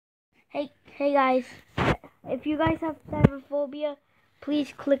Hey guys, if you guys have trypophobia,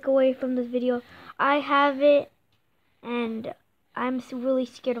 please click away from this video. I have it, and I'm really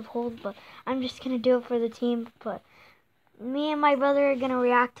scared of holes, but I'm just gonna do it for the team. But me and my brother are gonna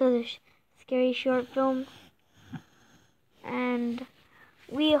react to this scary short film, and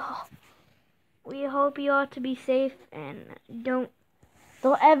we hope you all to be safe and don't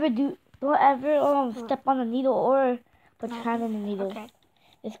ever step on a needle or put your hand in the needle. Okay.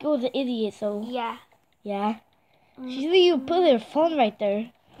 This girl's an idiot, so Yeah. yeah. She said you put her phone right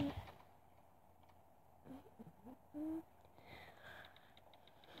there.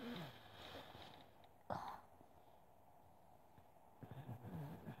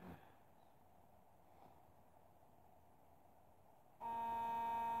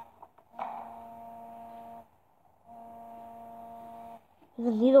 There's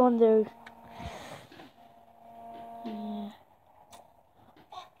a needle on there. Yeah.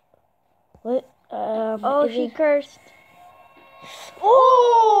 What? Oh, she cursed.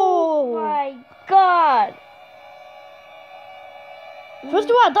 Oh My God. First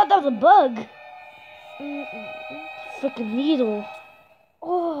of all, I thought that was a bug. Freaking needle.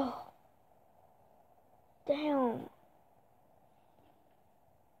 Oh. Damn.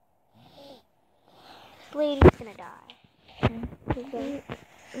 This lady's gonna die.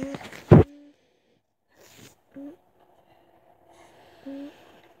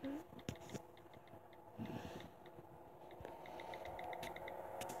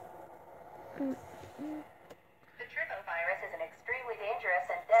 The Trypophobia is an extremely dangerous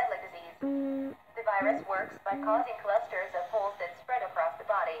and deadly disease. The virus works by causing clusters of holes that spread across the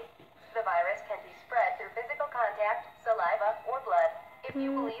body. The virus can be spread through physical contact, saliva, or blood. If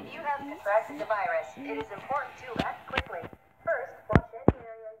you believe you have contracted the virus, it is important to act quickly. First, wash any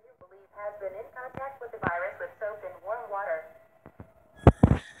area you believe has been in contact with the virus with soap and warm water.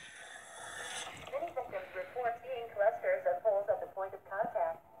 Many victims report seeing clusters of holes at the point of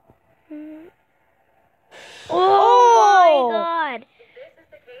contact. Oh my God. If this is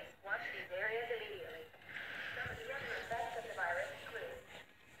the case, wash these areas immediately. Some of the other effects of the virus include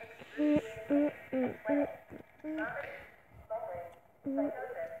excruciating pain, sweating, vomiting, smothering,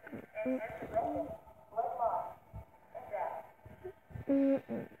 psychosis, intense aggression, blood loss, and death.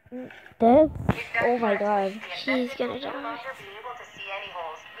 Death? If done Oh my correctly, God. the She's infected gonna will no die. longer be able to see any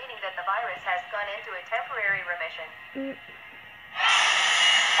holes, meaning that the virus has gone into a temporary remission.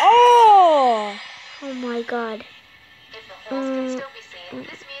 Oh! Oh my God. If the holes can still be seen,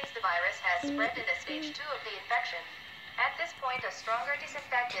 this means the virus has spread into stage 2 of the infection. At this point, a stronger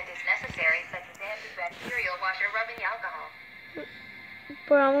disinfectant is necessary, such as antibacterial washer rubbing alcohol.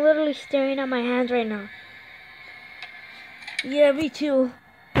 Bro, I'm literally staring at my hands right now. Yeah, me too.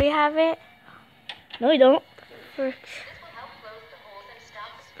 We have it. No, we don't. For... This will help close the holes and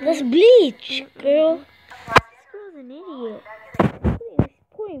stop the spread. Let's bleach, girl. Apply This girl's an idiot. evacuate.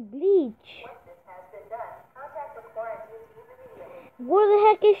 Pouring bleach. Once this has been done, contact the quarantine team immediately. Where the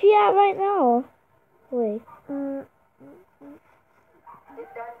heck is she at right now? Wait. If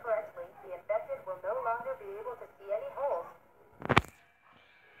done correctly, the infected will no longer be able to see any holes.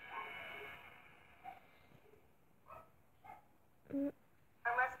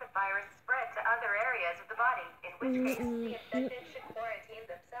 Unless the virus spread to other areas of the body, in which case the infected should quarantine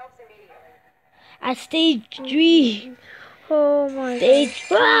themselves immediately. At stage 3. Oh my Stage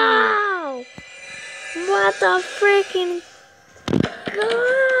God. Wow! What the freaking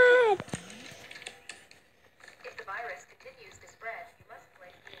God! If the virus continues to spread, you must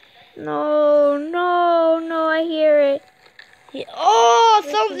place the infected. No, I hear it. Yeah. Oh,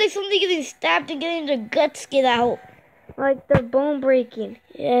 something getting stabbed and getting their guts get out. Like the bone breaking.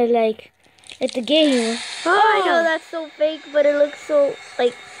 Yeah, like it's a game. Oh, I know that's so fake, but it looks so,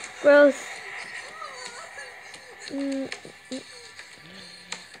 like, gross.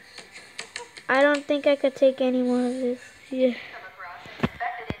 I don't think I could take any more of this. Yeah. Come across an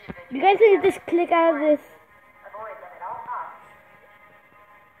infected individual. You guys need to just click out of this. Avoid them at all costs.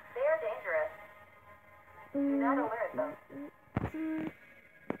 They are dangerous. Do not alert them.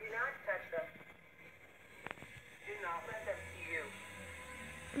 Do not touch them. Do not let them see you.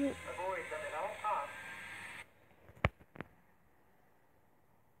 Avoid them at all costs.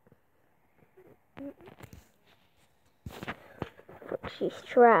 She's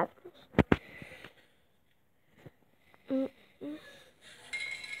trapped.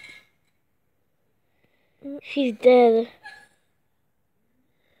 She's dead.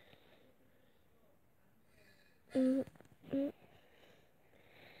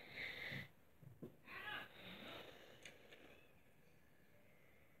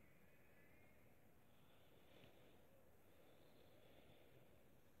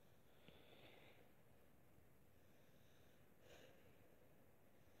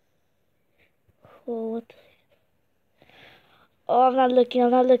 Oh, what the... Oh, I'm not looking.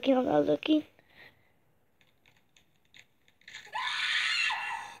 I'm not looking. I'm not looking.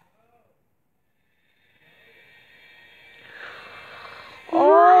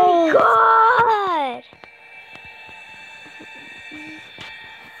 Oh my god!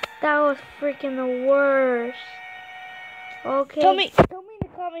 That was freaking the worst. Okay. Tell me in the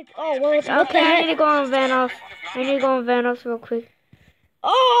comments. Oh, what the Okay, I heck? need to go on Vanoss. I need to go on Vanoss real quick.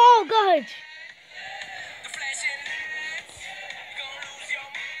 Oh, God.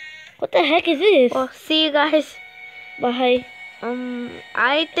 What the heck is this? Well, see you guys. Bye.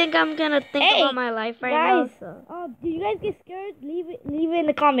 I think I'm gonna think about my life right guys. now. So. Oh, do you guys get scared? Leave it in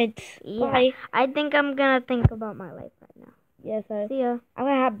the comments. Yeah, Bye. I think I'm gonna think about my life right now. Yes, sir. See ya. I'm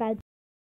gonna have bad